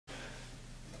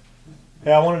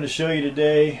Hey, I wanted to show you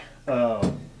today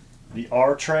the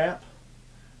R-Trap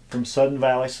from Sudden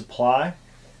Valley Supply.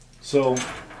 So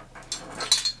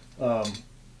I'm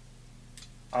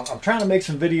trying to make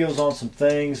some videos on some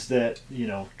things that,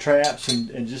 traps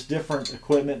and just different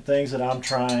equipment, things that I'm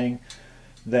trying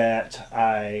that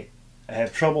I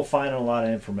have trouble finding a lot of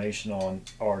information on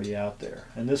already out there.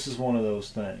 And this is one of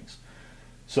those things.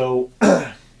 So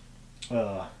again,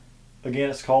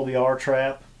 it's called the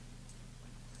R-Trap.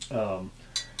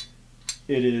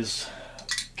 It is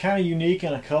kind of unique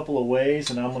in a couple of ways,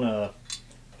 and I'm going to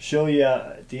show you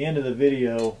at the end of the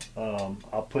video.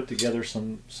 I'll put together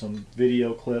some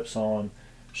video clips on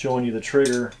showing you the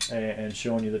trigger and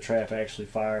showing you the trap actually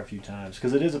fire a few times,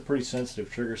 because it is a pretty sensitive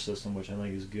trigger system, which I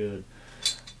think is good.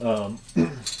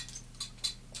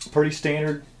 Pretty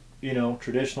standard,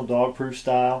 traditional dog-proof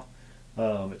style.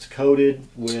 It's coated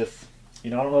with, I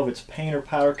don't know if it's paint or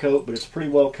powder coat, but it's pretty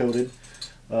well coated.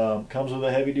 Comes with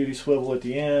a heavy-duty swivel at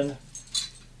the end,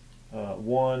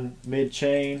 one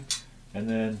mid-chain, and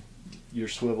then your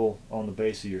swivel on the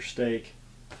base of your stake.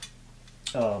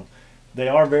 They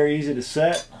are very easy to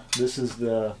set. This is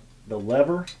the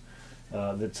lever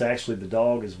that's actually the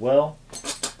dog as well,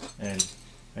 and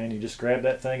you just grab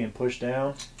that thing and push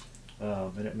down,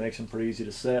 and it makes them pretty easy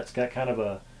to set. It's got kind of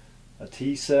a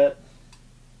T-set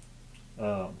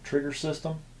trigger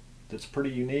system that's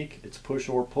pretty unique. It's push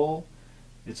or pull.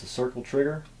 It's a circle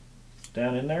trigger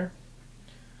down in there,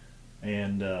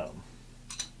 and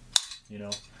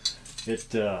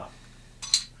it's a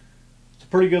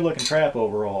pretty good looking trap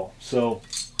overall. So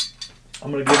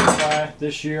I'm going to give it a try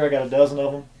this year. I got a dozen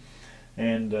of them,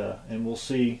 and we'll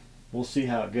see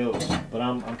how it goes. But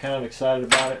I'm kind of excited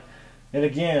about it. And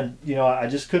again, I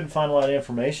just couldn't find a lot of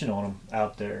information on them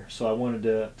out there, so I wanted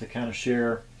to kind of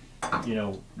share,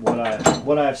 what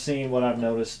I've seen, what I've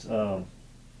noticed.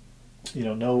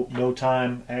 No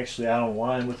time actually out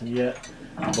online with them yet,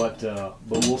 but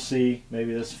we'll see.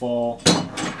 Maybe this fall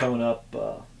coming up,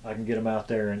 I can get them out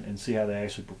there and see how they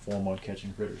actually perform on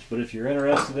catching critters. But if you're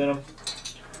interested in them,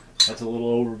 that's a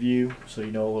little overview, so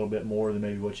you know a little bit more than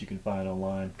maybe what you can find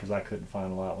online, because I couldn't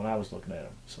find a lot when I was looking at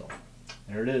them. So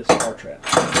there it is, R-Trap.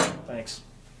 Thanks.